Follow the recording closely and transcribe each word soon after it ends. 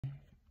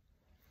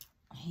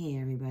Hey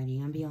everybody,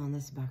 I'm Beyond the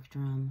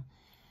Spectrum.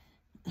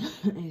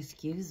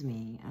 Excuse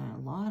me, a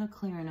lot of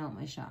clearing out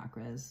my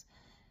chakras.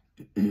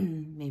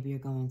 Maybe you're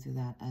going through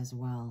that as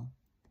well.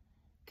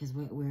 Because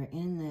we're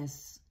in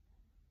this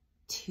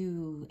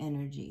two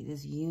energy,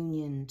 this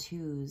union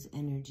twos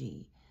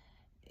energy.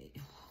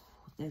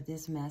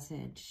 This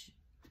message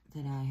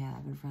that I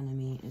have in front of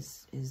me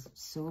is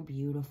so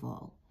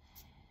beautiful.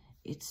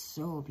 It's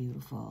so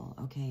beautiful.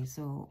 Okay,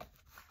 so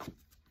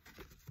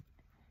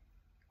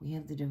we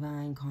have the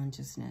divine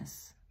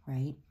consciousness,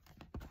 right?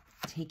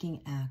 Taking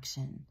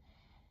action,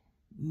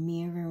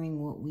 mirroring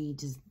what we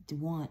just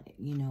want,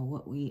 you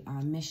know,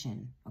 our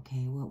mission,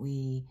 okay? What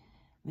we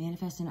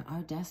manifest in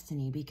our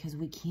destiny, because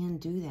we can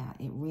do that.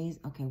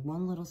 Okay,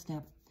 one little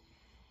step,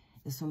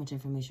 there's so much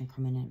information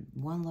coming in.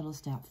 One little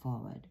step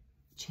forward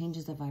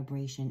changes the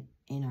vibration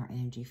in our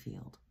energy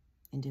field,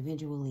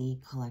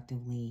 individually,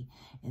 collectively,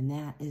 and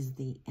that is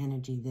the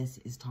energy this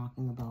is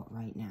talking about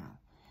right now.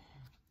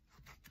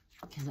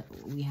 Because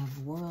we have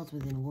worlds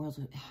within worlds,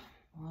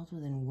 worlds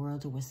within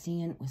worlds. We're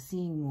seeing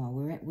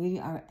more. We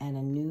are at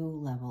a new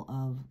level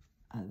of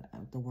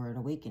the word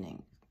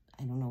awakening.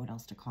 I don't know what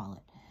else to call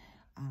it.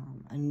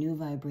 A new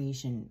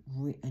vibration,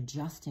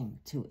 adjusting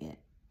to it.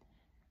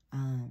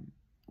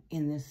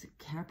 In this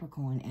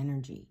Capricorn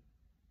energy,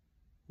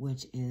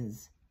 which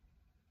is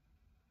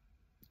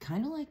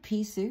kind of like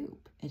pea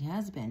soup. It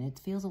has been. It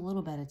feels a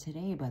little better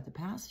today, but the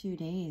past few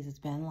days it's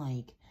been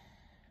like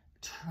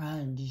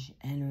trudge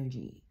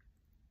energy.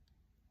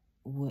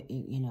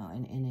 You know,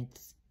 and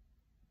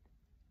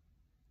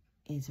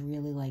it's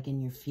really like in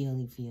your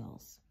feely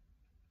feels.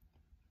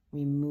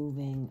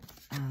 Removing,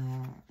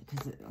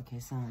 okay,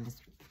 so I'm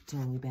just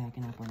totally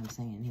backing up what I'm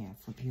saying here.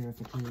 For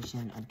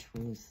purification of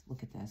truth.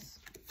 Look at this.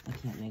 I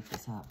can't make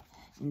this up.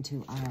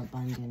 Into our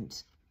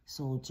abundant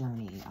soul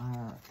journey.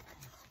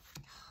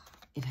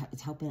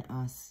 It's helping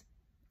us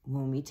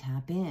when we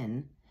tap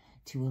in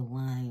to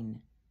align.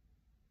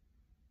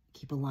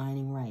 Keep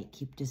aligning right.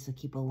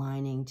 Keep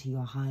aligning to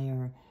your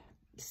higher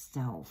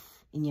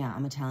self. And yeah,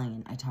 I'm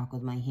Italian. I talk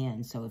with my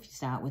hands. So if you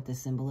start with the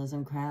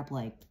symbolism crap,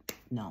 like,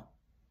 no.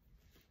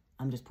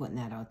 I'm just putting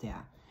that out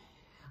there.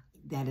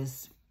 That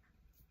is,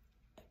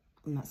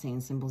 I'm not saying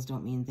symbols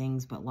don't mean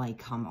things, but like,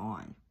 come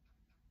on.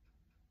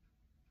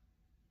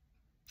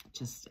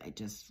 It's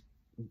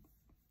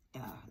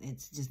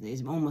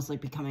almost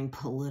like becoming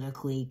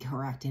politically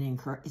correct and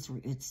incorrect.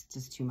 It's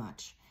just too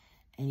much.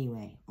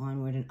 Anyway,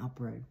 onward and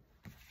upward.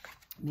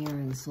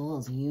 Mirroring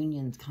souls,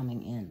 unions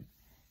coming in.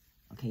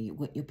 Okay,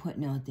 what you're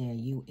putting out there,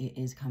 it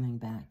is coming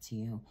back to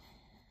you.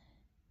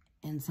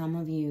 And some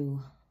of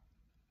you,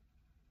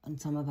 and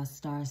some of us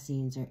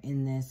starseeds are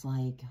in this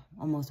like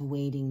almost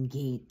waiting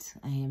gate.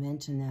 I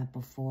mentioned that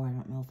before. I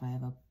don't know if I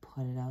ever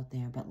put it out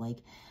there, but like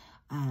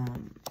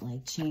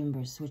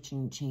chambers,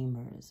 switching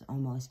chambers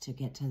almost to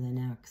get to the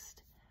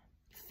next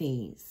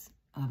phase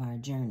of our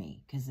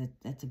journey. Because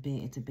it's a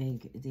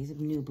big, these are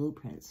new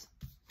blueprints.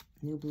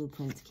 New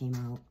blueprints came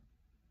out.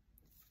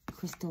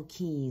 Crystal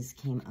keys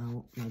came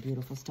out, my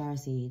beautiful star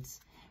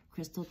seeds.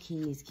 Crystal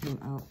keys came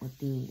out with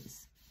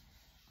these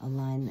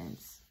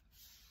alignments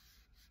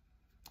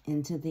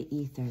into the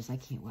ethers. I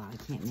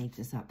can't make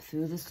this up.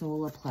 Through the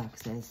solar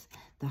plexus,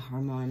 the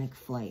harmonic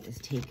flight is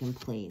taking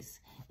place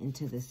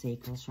into the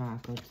sacral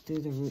chakra, through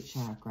the root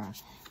chakra.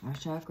 Our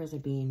chakras are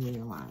being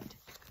realigned.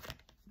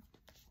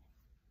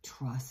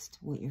 Trust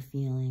what you're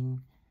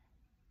feeling.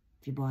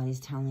 If your body's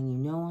telling you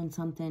no on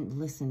something,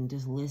 listen.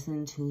 Just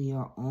listen to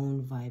your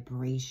own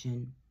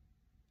vibration.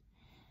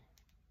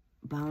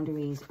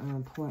 Boundaries are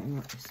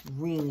important. It's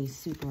really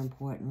super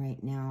important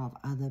right now.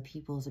 Of other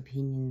people's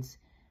opinions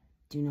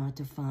do not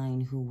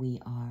define who we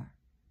are.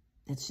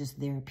 That's just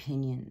their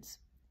opinions.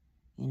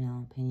 You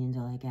know, opinions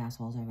are like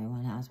assholes.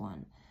 Everyone has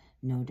one.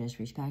 No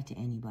disrespect to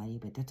anybody,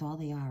 but that's all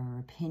they are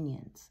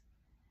opinions.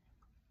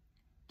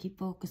 Keep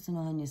focusing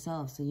on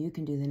yourself so you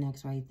can do the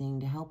next right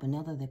thing to help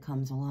another that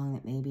comes along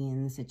that may be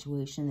in the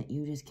situation that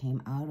you just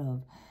came out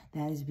of.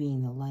 That is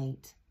being the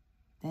light.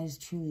 That is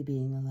truly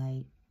being the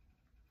light.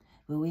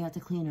 But we have to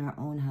clean our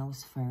own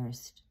house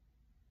first,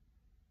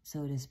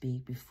 so to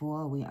speak,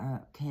 before we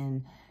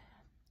can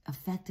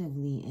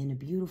effectively, in a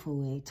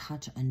beautiful way,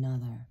 touch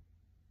another.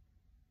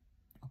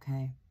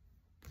 Okay?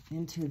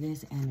 Into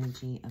this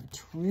energy of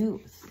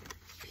truth,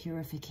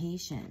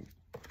 purification,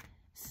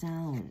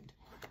 sound.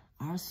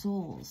 Our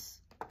souls,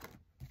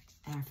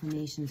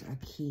 affirmations are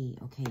key,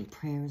 okay?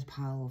 Prayer is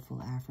powerful,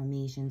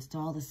 affirmations, it's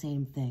all the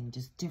same thing,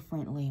 just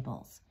different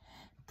labels.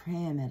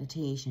 Prayer,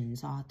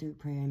 meditations, all through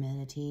prayer,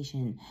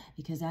 meditation,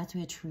 because that's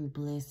where true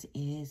bliss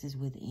is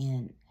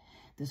within.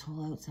 This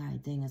whole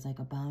outside thing is like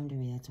a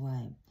boundary. That's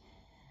why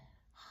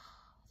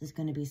there's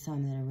going to be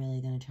some that are really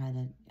going to try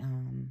to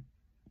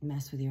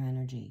mess with your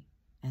energy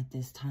at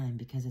this time,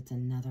 because it's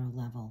another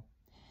level.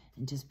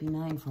 And just be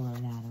mindful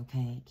of that,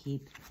 okay?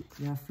 Keep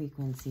your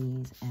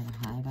frequencies at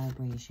a high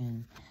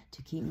vibration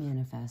to keep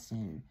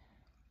manifesting.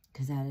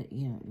 Because that,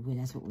 you know,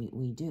 that's what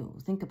we do.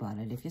 Think about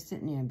it. If you're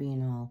sitting there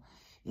being all,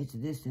 it's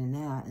this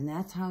and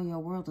that's how your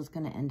world is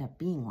going to end up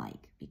being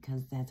like.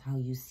 Because that's how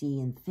you see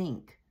and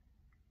think.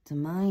 It's a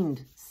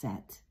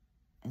mindset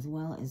as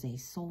well as a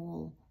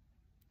soul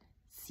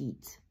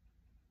seat.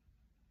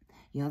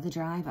 You're the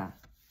driver.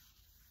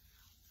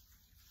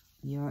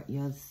 You're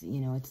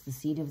it's the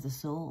seat of the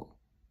soul.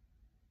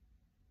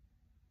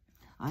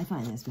 I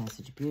find this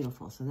message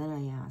beautiful. So then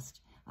I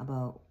asked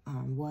about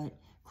what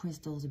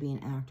crystals are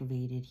being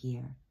activated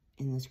here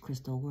in this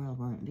crystal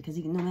world. Because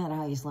no matter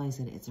how you slice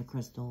it, it's a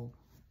crystal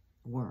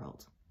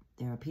world.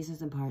 There are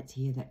pieces and parts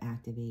here that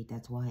activate.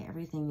 That's why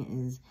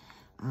everything is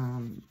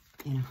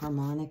in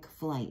harmonic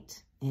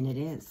flight. And it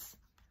is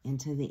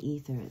into the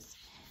ethers.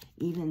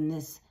 Even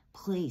this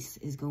place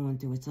is going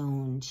through its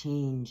own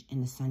change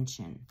and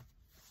ascension.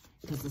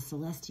 Because the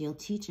celestial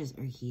teachers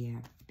are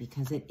here.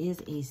 Because it is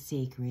a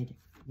sacred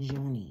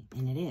journey.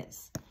 And it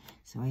is.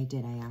 So I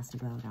asked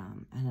about,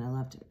 and I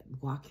loved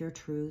walk your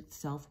truth,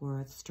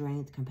 self-worth,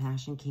 strength,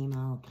 compassion came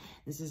out.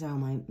 This is how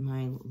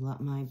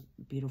my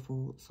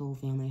beautiful soul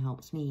family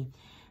helps me.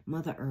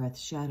 Mother Earth,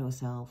 shadow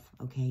self,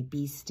 okay?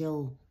 Be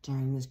still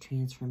during this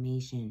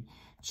transformation.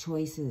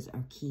 Choices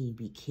are key.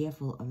 Be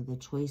careful of the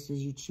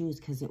choices you choose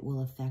because it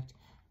will affect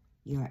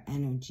your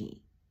energy.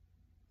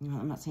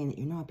 I'm not saying that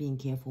you're not being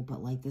careful,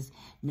 but like this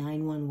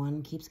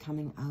 911 keeps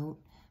coming out.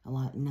 A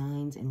lot,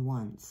 9s and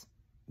 1s.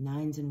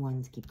 9s and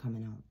 1s keep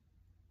coming out.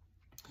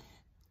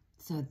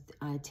 So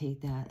I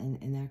take that,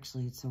 and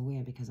actually it's so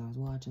weird because I was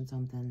watching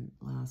something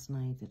last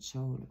night that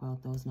showed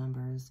about those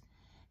numbers,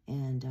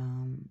 and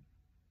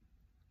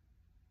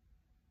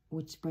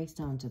which breaks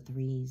down to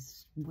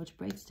 3s, which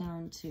breaks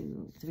down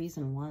to 3s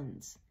and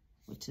 1s,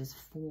 which is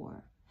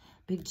 4.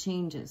 Big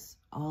changes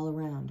all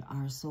around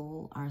our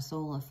soul. Our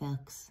soul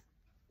affects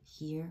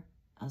here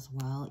as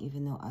well,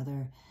 even though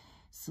other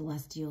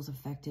celestials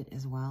affect it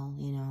as well,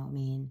 you know, I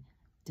mean,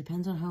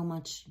 depends on how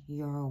much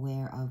you're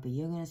aware of, but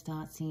you're going to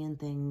start seeing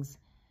things,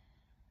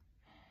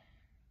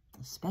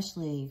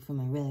 especially from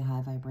a really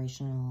high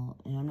vibrational,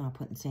 and I'm not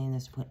saying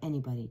this to put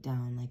anybody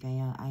down, like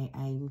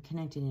I'm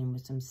connected in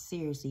with some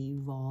seriously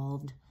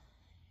evolved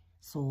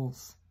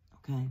souls,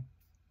 okay,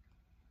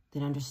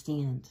 that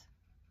understand,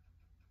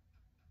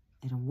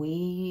 at a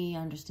way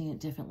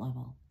different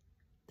level,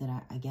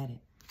 that I get it,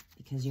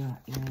 because you're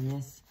in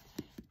this,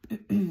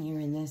 you're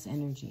in this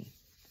energy.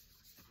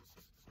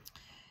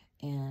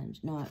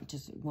 And not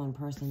just one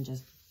person,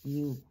 just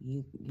you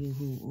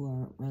who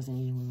are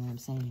resonating with what I'm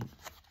saying,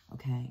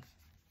 okay?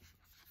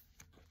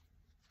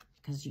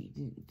 Because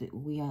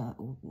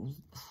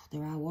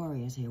there are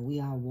warriors here.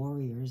 We are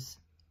warriors.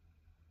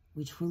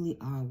 We truly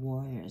are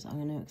warriors. I'm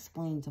going to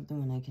explain something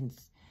when I can,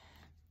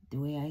 the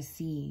way I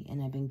see,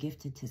 and I've been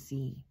gifted to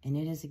see, and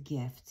it is a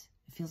gift.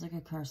 It feels like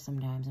a curse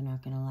sometimes, I'm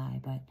not going to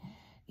lie, but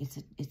it's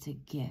a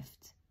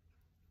gift.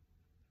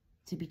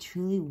 To be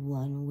truly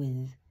one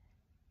with,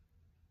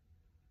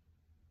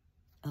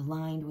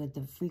 aligned with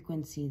the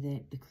frequency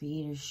that the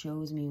Creator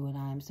shows me what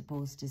I'm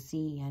supposed to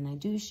see. And I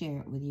do share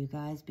it with you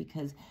guys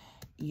because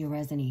you're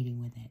resonating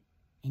with it.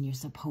 And you're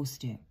supposed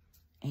to.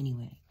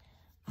 Anyway.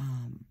 I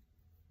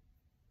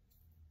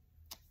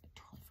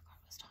totally forgot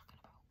what I was talking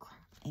about. Crap.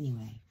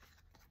 Anyway.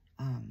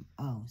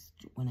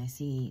 When I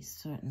see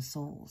certain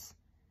souls,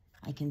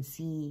 I can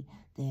see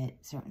that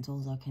certain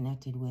souls are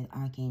connected with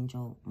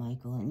Archangel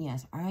Michael. And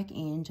yes,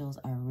 archangels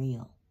are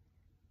real.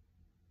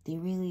 They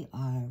really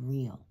are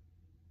real.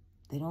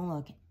 They don't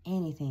look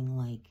anything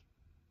like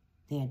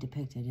they are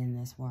depicted in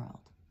this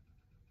world.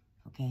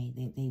 Okay,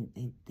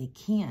 they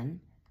can,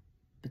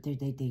 but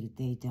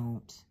they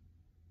don't.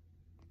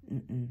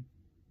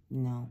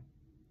 No,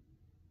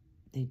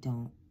 they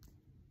don't.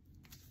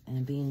 And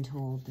I'm being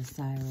told the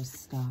Cyrus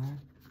Star,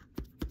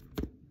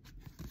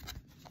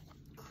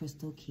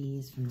 crystal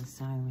keys from the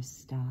Cyrus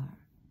Star,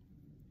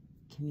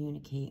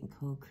 communicate and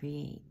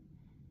co-create.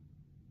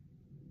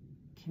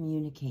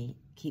 Communicate.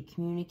 Keep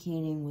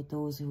communicating with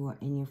those who are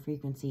in your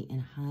frequency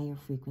and higher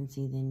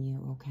frequency than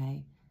you,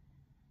 okay?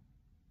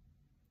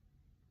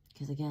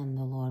 Because again,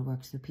 the Lord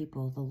works through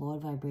people. The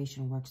Lord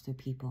vibration works through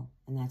people.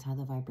 And that's how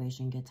the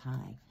vibration gets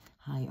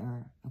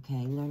higher,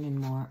 okay? Learning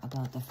more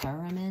about the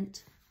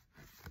firmament.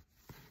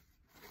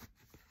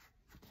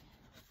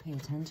 Pay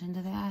attention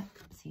to that.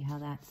 See how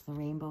that's the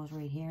rainbows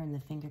right here and the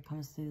finger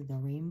comes through the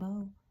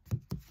rainbow?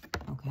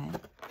 Okay?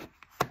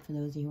 For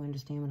those of you who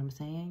understand what I'm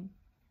saying.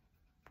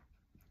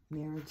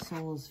 Mirrored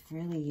souls,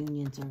 really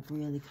unions are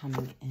really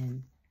coming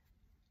in.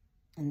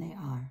 And they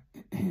are.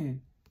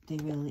 They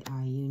really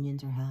are.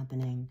 Unions are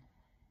happening.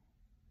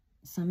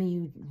 Some of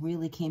you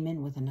really came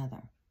in with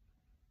another.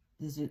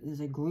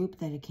 There's a group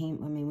that it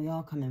came, I mean, we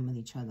all come in with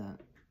each other.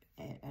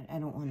 I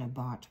don't want to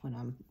botch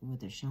what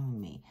they're showing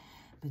me.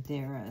 But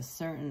there are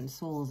certain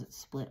souls that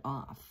split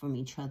off from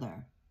each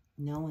other,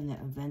 knowing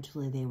that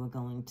eventually they were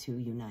going to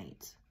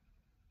unite.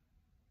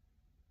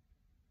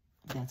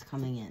 That's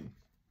coming in.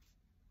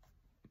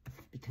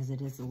 Because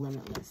it is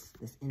limitless,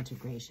 this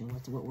integration.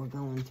 What we're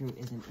going through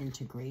is an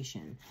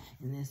integration.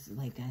 And this,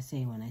 like I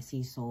say, when I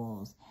see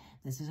souls,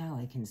 this is how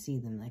I can see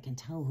them. I can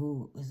tell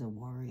who is a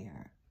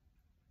warrior.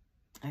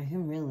 I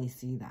can really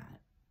see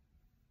that.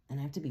 And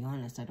I have to be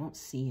honest, I don't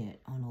see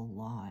it on a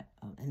lot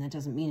of, and that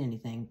doesn't mean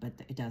anything, but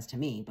it does to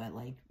me. But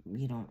like,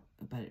 you don't,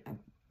 but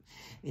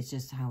it's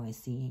just how I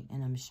see,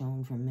 and I'm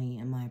shown for me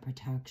and my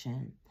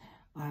protection.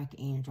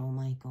 Archangel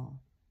Michael.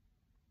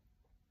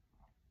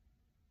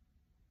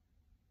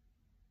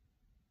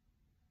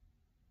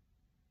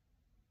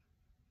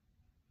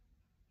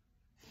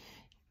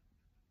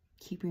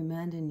 Keep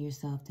reminding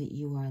yourself that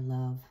you are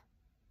love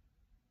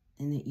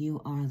and that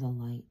you are the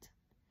light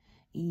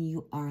and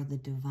you are the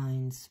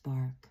divine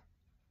spark,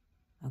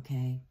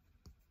 okay?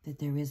 That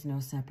there is no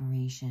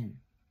separation.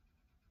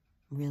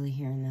 Really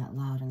hearing that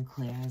loud and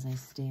clear as I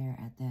stare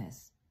at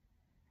this.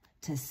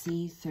 To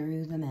see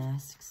through the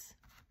masks,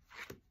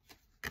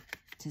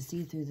 to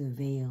see through the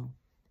veil,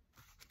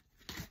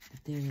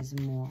 that there is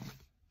more,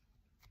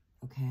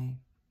 okay?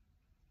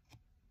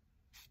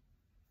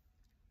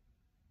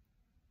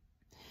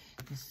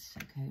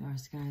 Okay, our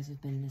skies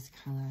have been this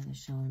color. They're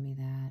showing me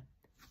that.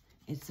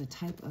 It's a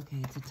type, okay,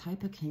 it's a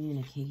type of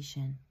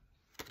communication.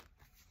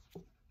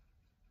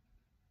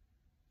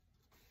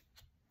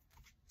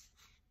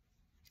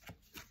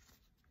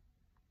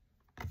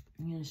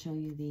 I'm going to show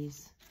you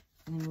these.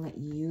 I'm going to let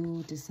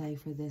you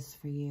decipher this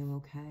for you,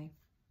 okay?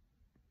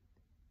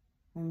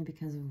 Only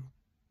because of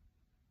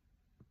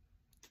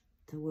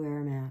where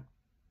I'm at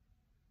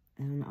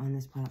and on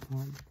this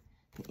platform.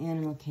 The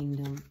animal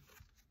kingdom.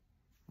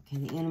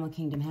 Okay, the animal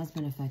kingdom has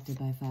been affected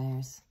by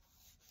fires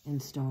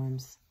and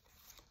storms.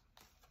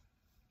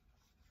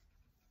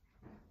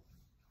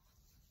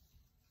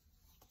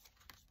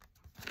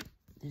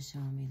 They're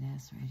showing me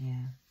this right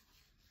here.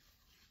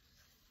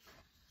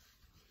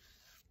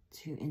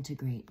 To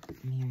integrate,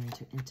 I'm hearing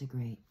to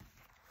integrate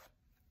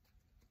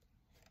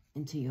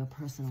into your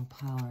personal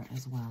power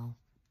as well.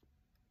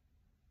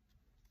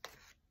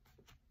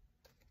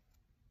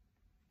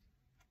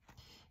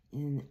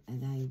 And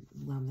I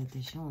love that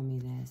they're showing me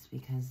this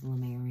because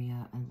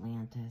Lemuria,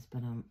 Atlantis,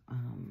 but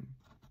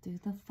through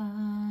the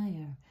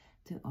fire,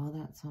 through all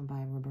that song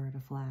by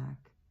Roberta Flack.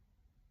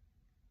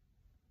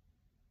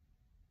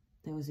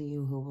 Those of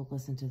you who will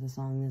listen to the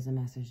song, there's a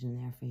message in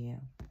there for you.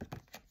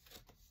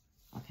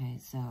 Okay,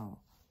 so,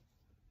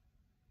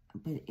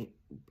 but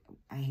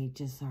I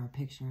just saw a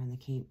picture on the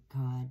Cape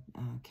Cod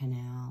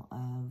Canal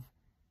of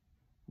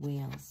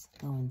whales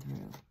going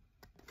through,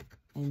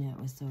 and it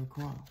was so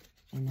cool.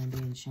 And then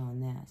being shown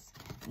this,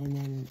 and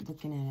then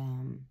looking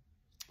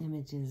at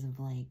images of,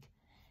 like,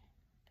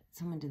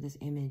 someone did this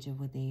image of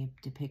what they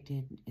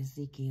depicted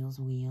Ezekiel's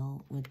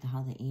wheel with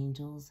how the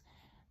angels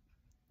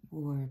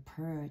were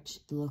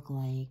perched, they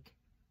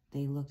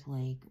looked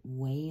like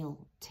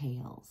whale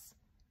tails.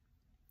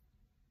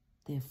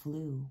 They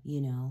flew,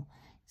 you know.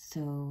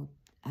 So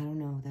I don't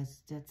know.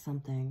 That's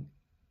something.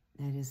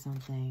 That is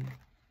something.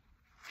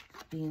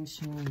 Being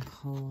shown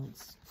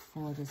codes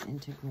for this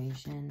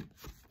integration.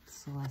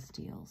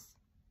 Celestials.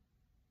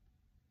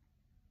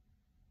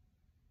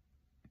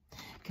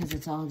 Because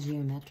it's all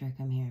geometric,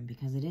 I'm hearing,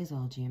 because it is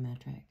all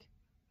geometric.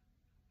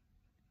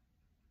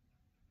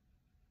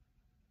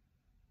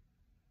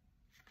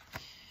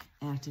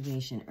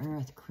 Activation,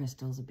 earth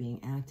crystals are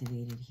being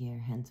activated here,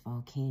 hence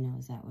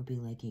volcanoes. That would be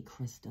like a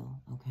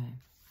crystal, okay?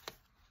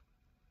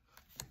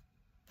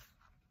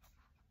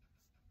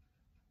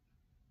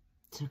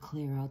 To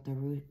clear out the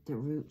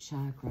root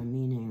chakra,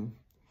 meaning,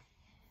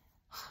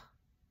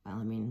 well,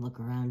 I mean, look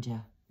around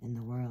you in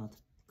the world.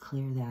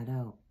 Clear that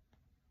out.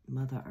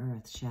 Mother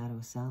Earth, shadow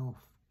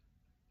self.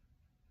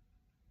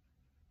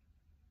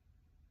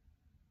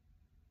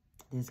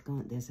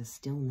 There's a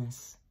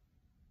stillness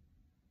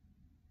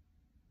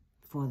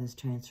for this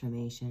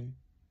transformation,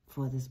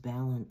 for this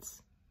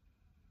balance.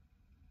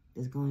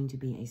 There's going to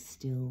be a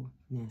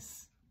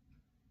stillness.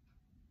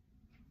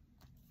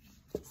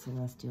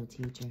 Celestial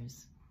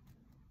teachers.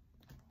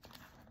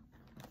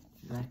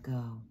 Let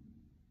go.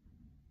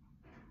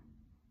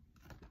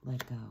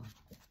 Let go.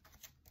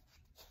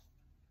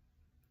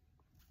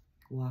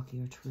 Walk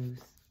your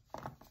truth.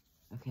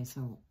 Okay,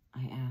 so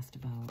I asked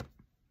about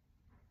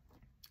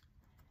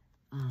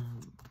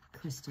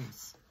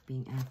crystals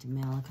being active.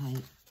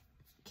 Malachite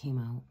came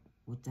out.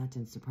 Well, that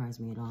didn't surprise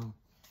me at all.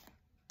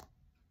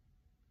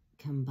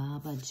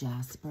 Kambaba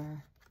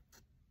jasper,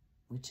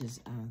 which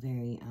is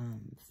very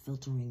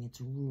filtering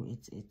its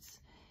root. It's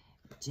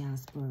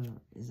jasper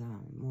is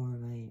more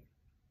of a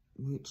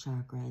root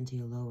chakra into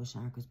your lower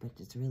chakras, but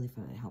it's really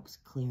it helps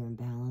clear and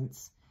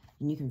balance,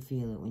 and you can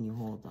feel it when you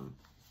hold them.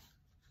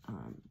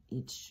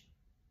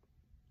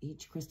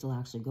 Each crystal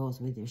actually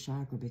goes with your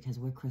chakra because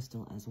we're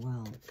crystal as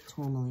well.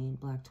 Tourmaline,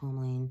 black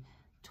tourmaline,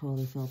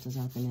 totally filters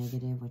out the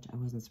negative, which I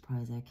wasn't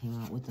surprised that came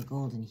out with the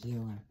golden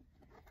healer.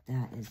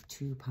 That is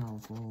two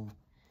powerful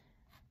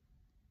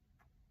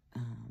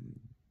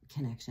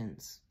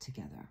connections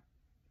together.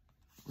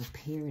 With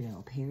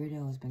peridot,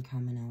 peridot has been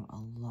coming out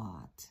a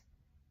lot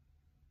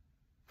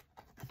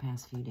the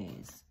past few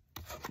days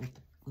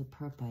with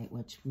perpite,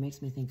 which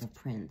makes me think of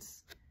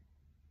Prince.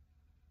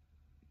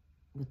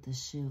 With the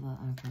Shiva,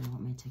 okay,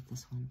 let me take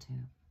this one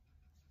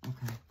too.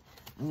 Okay,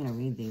 I'm going to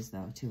read these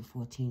though too.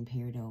 14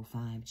 peridot,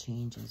 5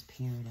 changes,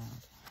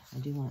 peridot. I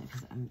do want,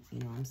 because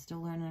I'm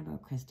still learning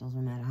about crystals.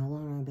 No matter how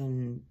long I've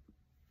been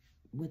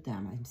with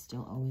them, I'm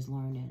still always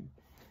learning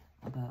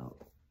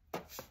about,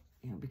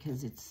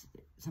 because it's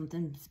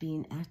something's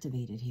being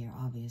activated here,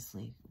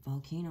 obviously.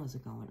 Volcanoes are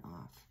going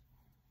off,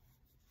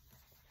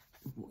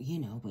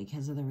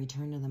 because of the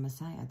return of the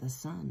Messiah, the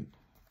sun.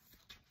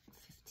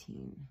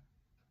 15.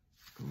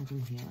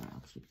 Golden Healer,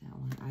 I'll keep that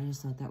one. I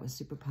just thought that was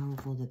super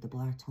powerful that the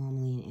Black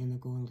Tourmaline and the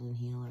Golden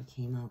Healer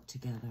came out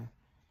together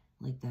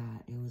like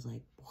that. It was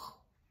like, whoa.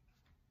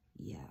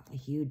 Yeah, a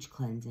huge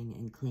cleansing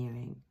and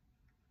clearing.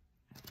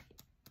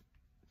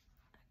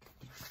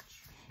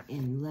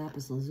 And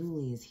Lapis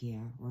Lazuli is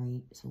here,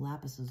 right? So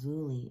Lapis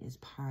Lazuli is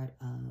part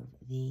of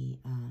the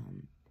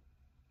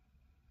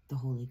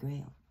Holy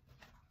Grail.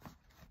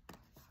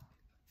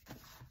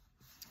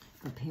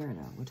 But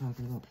Peridot, we're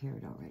talking about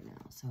Peridot right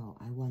now. So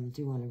I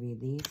do want to read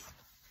these.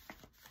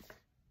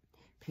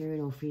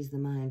 Peridot frees the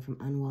mind from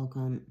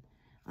unwelcome,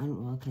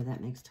 okay,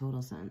 that makes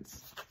total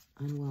sense.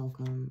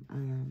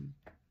 Unwelcome,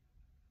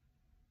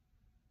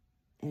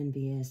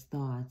 envious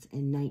thoughts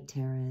and night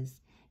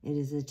terrors. It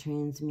is a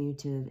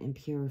transmutive and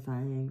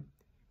purifying.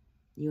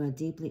 You are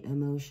deeply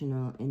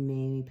emotional and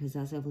may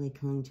possessively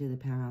cling to the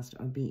past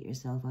or beat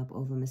yourself up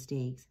over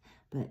mistakes,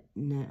 but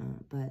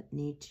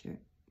nature,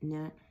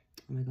 oh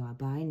my God,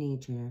 by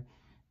nature,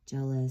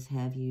 jealous,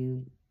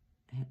 you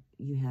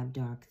have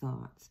dark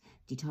thoughts.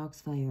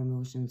 Detoxify your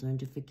emotions, learn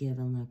to forgive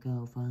and let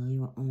go, follow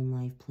your own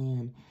life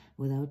plan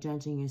without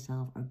judging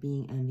yourself or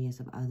being envious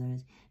of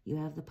others. You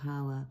have the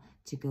power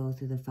to go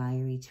through the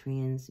fiery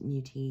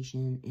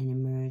transmutation and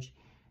emerge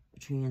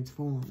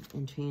transformed.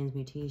 And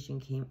transmutation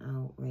came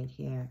out right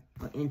here.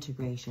 Or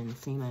integration,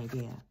 same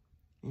idea.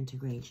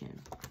 Integration.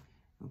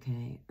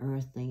 Okay,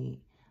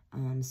 earthly,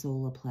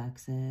 solar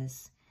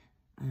plexus,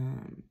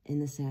 in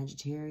the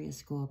Sagittarius,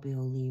 Scorpio,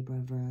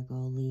 Libra,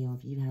 Virgo, Leo.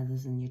 If you have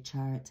this in your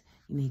chart,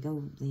 you may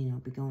go,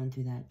 be going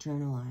through that,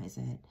 journalize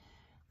it,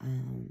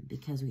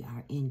 because we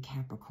are in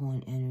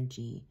Capricorn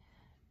energy,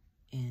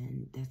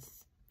 and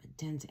that's a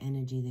dense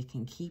energy that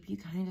can keep you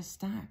kind of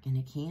stuck, and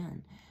it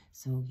can.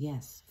 So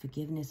yes,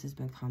 forgiveness has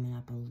been coming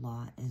up a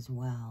lot as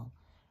well,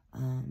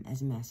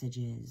 as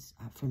messages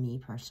for me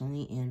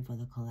personally and for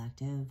the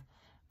collective.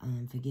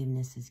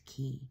 Forgiveness is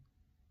key.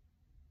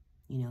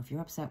 If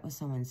you're upset with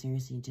someone,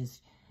 seriously,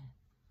 just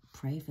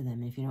pray for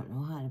them. If you don't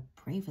know how to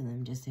pray for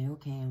them, just say,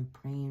 okay, I'm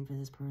praying for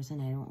this person.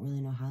 I don't really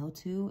know how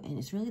to. And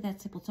it's really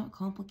that simple. It's not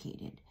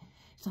complicated.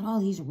 It's not all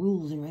these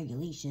rules and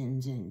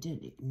regulations.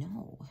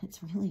 No,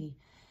 it's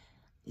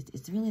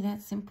really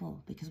that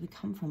simple, because we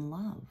come from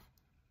love.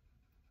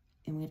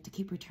 And we have to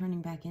keep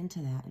returning back into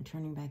that and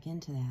turning back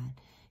into that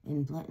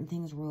and letting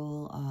things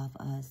roll off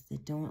us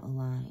that don't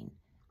align.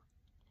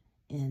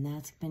 And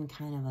that's been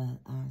kind of a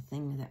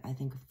thing that I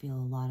feel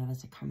a lot of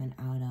us are coming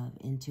out of,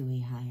 into a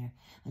higher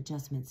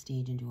adjustment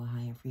stage, into a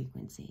higher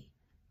frequency.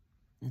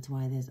 That's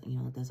why there's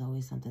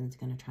always something that's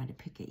going to try to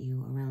pick at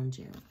you, around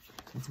you.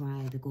 That's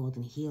why the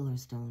Golden Healer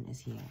stone is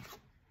here.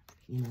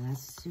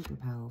 That's a super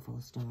powerful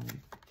stone.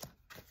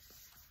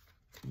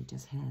 I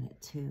just had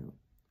it too.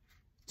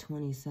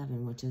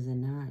 27, which is a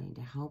 9,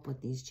 to help with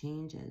these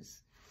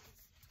changes.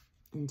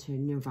 Into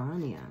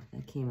Nirvana,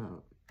 that came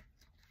out.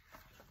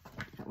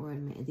 That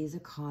word, this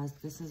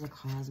is a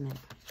cosmic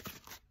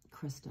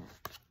crystal.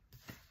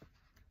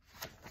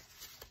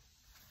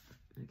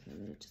 Okay,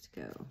 let it just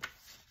go.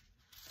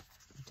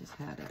 I just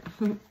had it.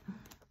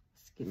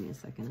 Just give me a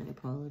second, I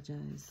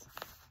apologize.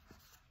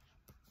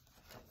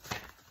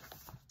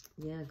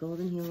 Yeah,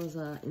 Golden Healers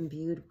are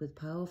imbued with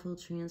powerful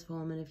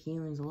transformative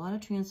healings. A lot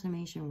of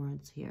transformation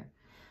words here.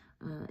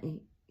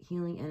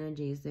 Healing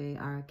energies, they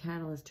are a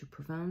catalyst to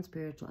profound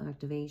spiritual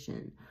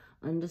activation.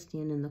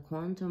 Understanding the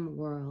quantum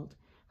world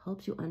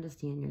helps you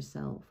understand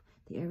yourself.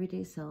 The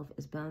everyday self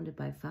is bounded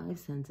by 5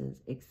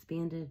 senses,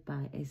 expanded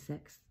by a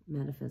 6th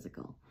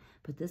metaphysical.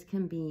 But this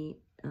can be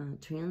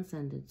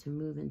transcended to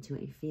move into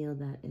a field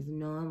that is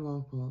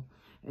non-local,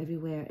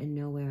 everywhere and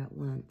nowhere at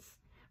once,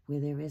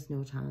 where there is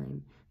no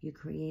time. You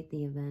create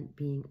the event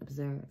being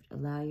observed.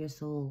 Allow your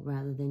soul,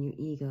 rather than your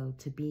ego,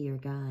 to be your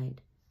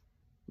guide.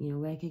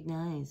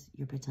 Recognize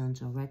your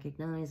potential.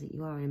 Recognize that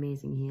you are an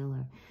amazing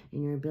healer,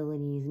 and your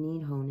abilities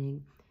need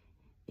honing.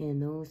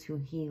 And those who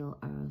heal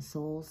are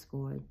soul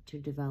scored to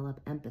develop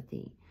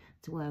empathy.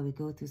 That's why we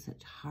go through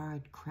such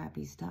hard,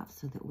 crappy stuff,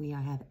 so that we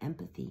have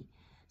empathy.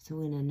 So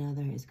when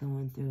another is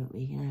going through it,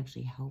 we can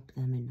actually help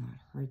them and not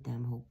hurt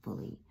them,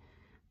 hopefully.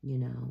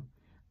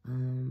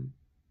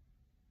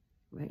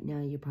 Right now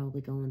you're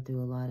probably going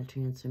through a lot of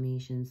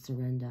transformation.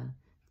 Surrender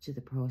to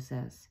the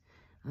process.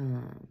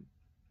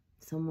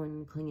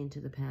 Someone clinging to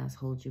the past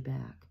holds you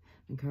back.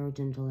 Encourage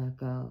them to let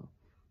go.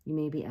 You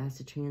may be asked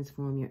to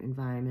transform your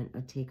environment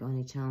or take on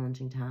a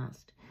challenging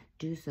task.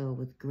 Do so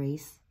with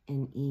grace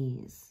and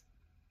ease.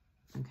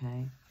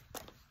 Okay?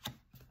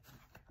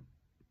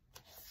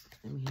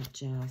 Then we have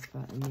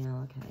Jasper and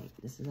Malachite.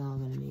 This is all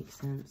going to make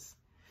sense.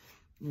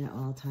 And it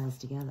all ties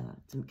together,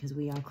 because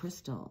we are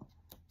crystal.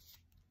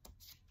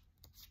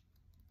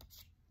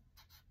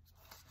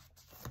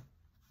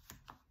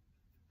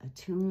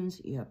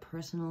 attunes your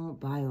personal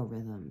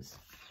biorhythms.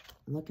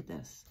 Look at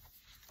this.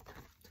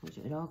 I told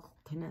you, it all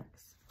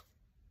connects.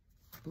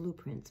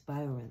 Blueprints,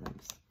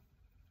 biorhythms.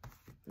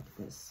 Look at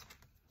this.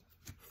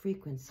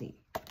 Frequency.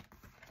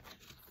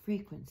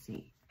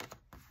 Frequency.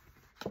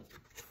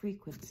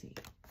 Frequency.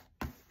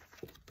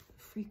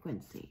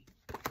 Frequency.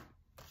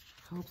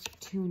 Helps you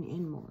tune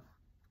in more.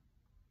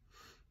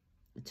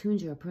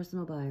 Attunes your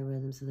personal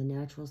biorhythms to the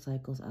natural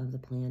cycles of the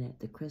planet.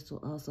 The crystal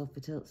also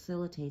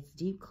facilitates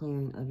deep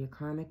clearing of your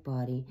karmic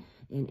body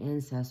and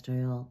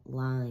ancestral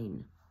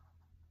line.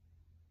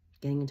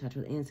 Getting in touch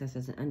with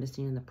ancestors and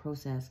understanding the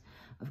process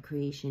of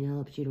creation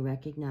helps you to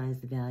recognize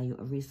the value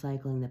of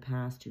recycling the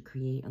past to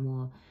create a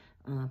more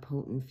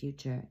potent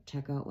future.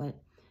 Check out what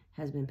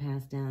has been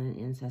passed down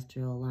in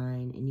ancestral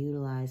line and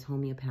utilize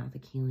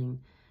homeopathic healing.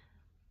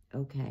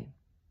 Okay.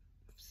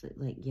 So,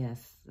 like,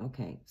 yes,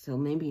 okay. So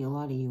maybe a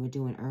lot of you are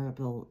doing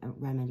herbal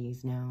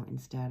remedies now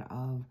instead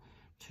of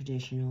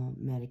traditional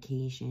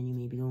medication. You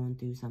may be going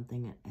through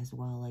something as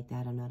well like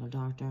that. I'm not a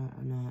doctor.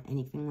 I'm not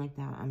anything like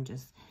that. I'm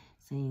just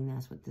saying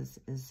that's what this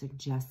is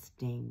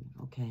suggesting,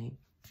 okay?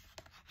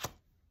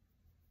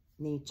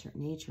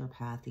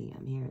 Naturopathy.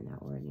 I'm hearing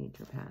that word,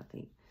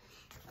 naturopathy.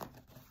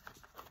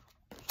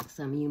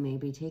 Some of you may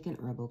be taking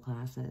herbal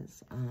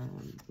classes,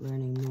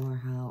 learning more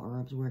how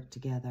herbs work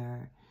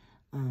together,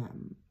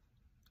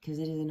 because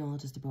it isn't all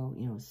just about,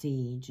 you know,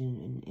 sage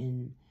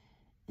and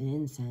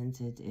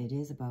incense. It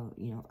is about,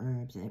 you know,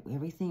 herbs.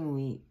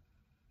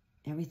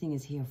 Everything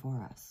is here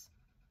for us,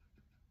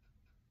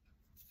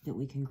 that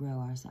we can grow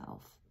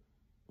ourselves.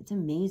 It's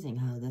amazing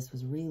how this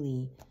was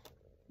really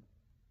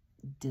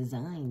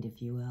designed,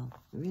 if you will.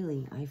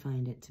 Really, I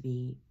find it to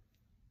be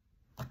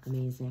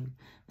amazing.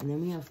 And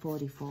then we have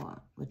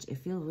 44, which I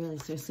feel really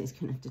seriously is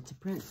connected to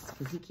Prince,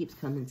 because he keeps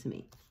coming to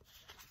me.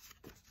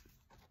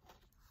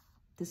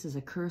 This is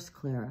a curse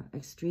clearer,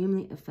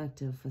 extremely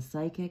effective for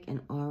psychic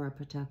and aura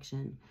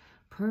protection.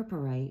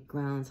 Purpurite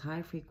grounds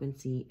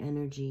high-frequency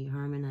energy,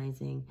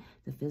 harmonizing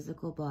the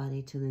physical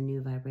body to the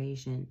new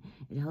vibration.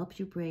 It helps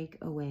you break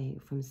away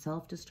from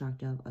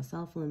self-destructive or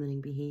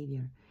self-limiting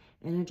behavior,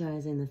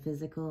 energizing the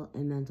physical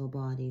and mental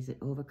bodies. It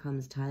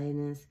overcomes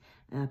tidiness,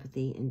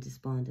 apathy, and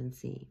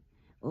despondency.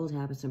 Old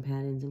habits and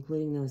patterns,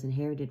 including those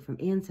inherited from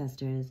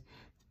ancestors.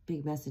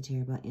 Big message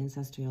here about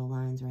ancestral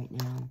lines right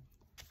now,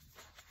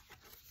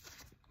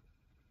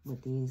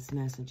 with these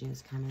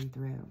messages coming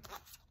through.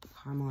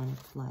 Harmonic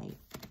flight.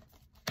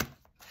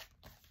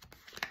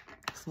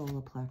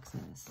 Solar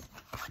plexus.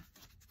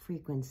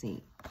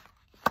 Frequency.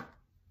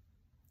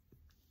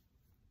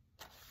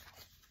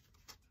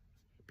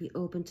 Be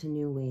open to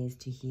new ways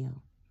to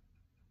heal.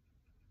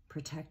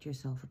 Protect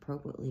yourself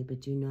appropriately,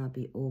 but do not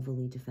be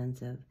overly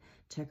defensive.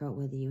 Check out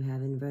whether you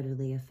have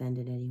inadvertently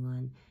offended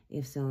anyone.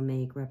 If so,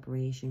 make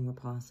reparation where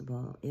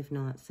possible. If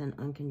not, send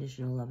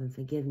unconditional love and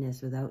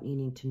forgiveness without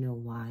needing to know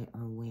why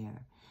or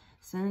where.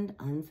 Send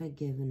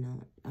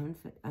unforgiveness.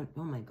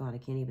 Oh my God, I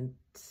can't even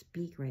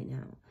speak right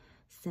now.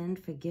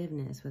 Send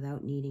forgiveness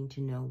without needing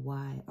to know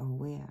why or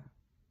where.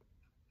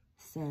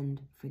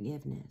 Send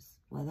forgiveness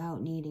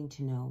without needing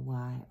to know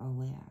why or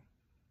where.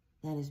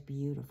 That is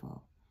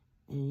beautiful.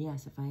 And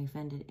yes, if I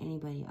offended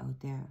anybody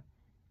out there,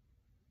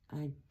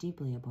 I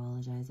deeply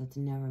apologize. That's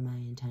never my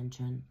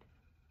intention.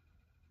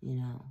 You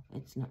know,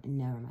 it's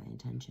never my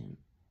intention.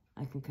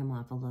 I can come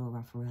off a little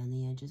rough around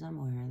the edges. I'm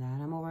aware of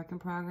that. I'm a work in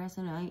progress,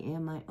 and I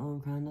am my own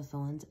crown of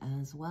thorns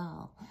as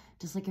well,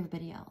 just like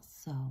everybody else.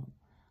 So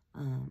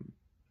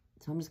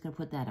I'm just going to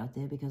put that out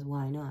there, because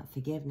why not?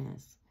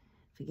 Forgiveness.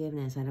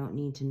 Forgiveness. I don't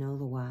need to know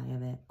the why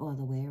of it or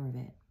the where of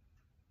it.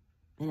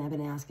 And I've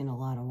been asking a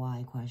lot of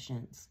why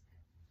questions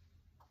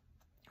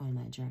on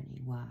my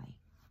journey. Why?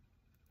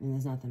 And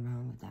there's nothing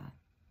wrong with that.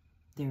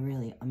 They're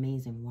really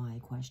amazing why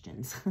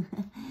questions.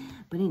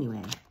 But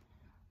anyway,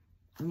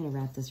 I'm going to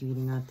wrap this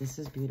reading up. This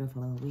is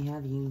beautiful. We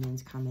have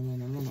unions coming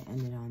in. I'm going to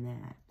end it on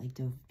that. Like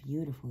the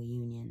beautiful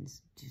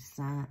unions. Just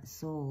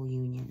soul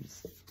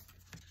unions.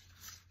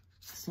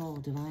 Soul,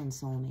 divine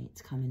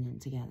soulmates coming in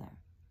together.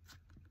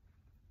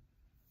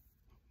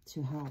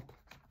 To help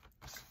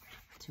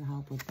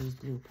with these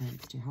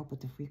blueprints, to help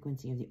with the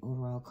frequency of the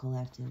overall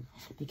collective.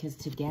 Because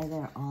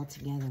together, all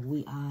together,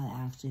 we are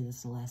actually the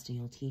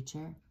celestial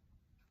teacher.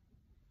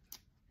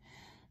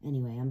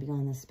 Anyway, I'm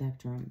beyond the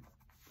spectrum.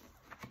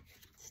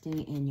 Stay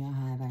in your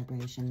high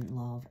vibration,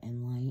 love,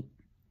 and light.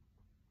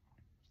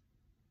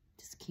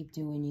 Just keep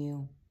doing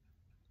you.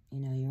 You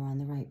know, you're on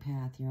the right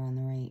path. You're on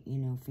the right, you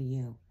know, for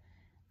you.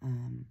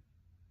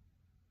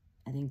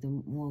 I think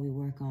the more we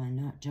work on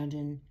not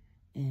judging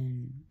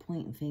and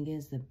pointing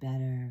fingers, the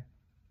better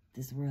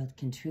this world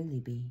can truly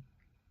be.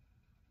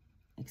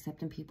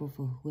 Accepting people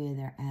for where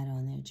they're at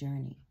on their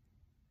journey.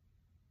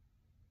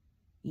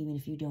 Even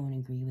if you don't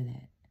agree with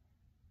it.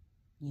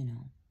 You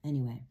know.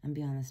 Anyway, I'm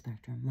beyond the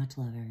spectrum. Much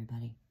love,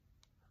 everybody.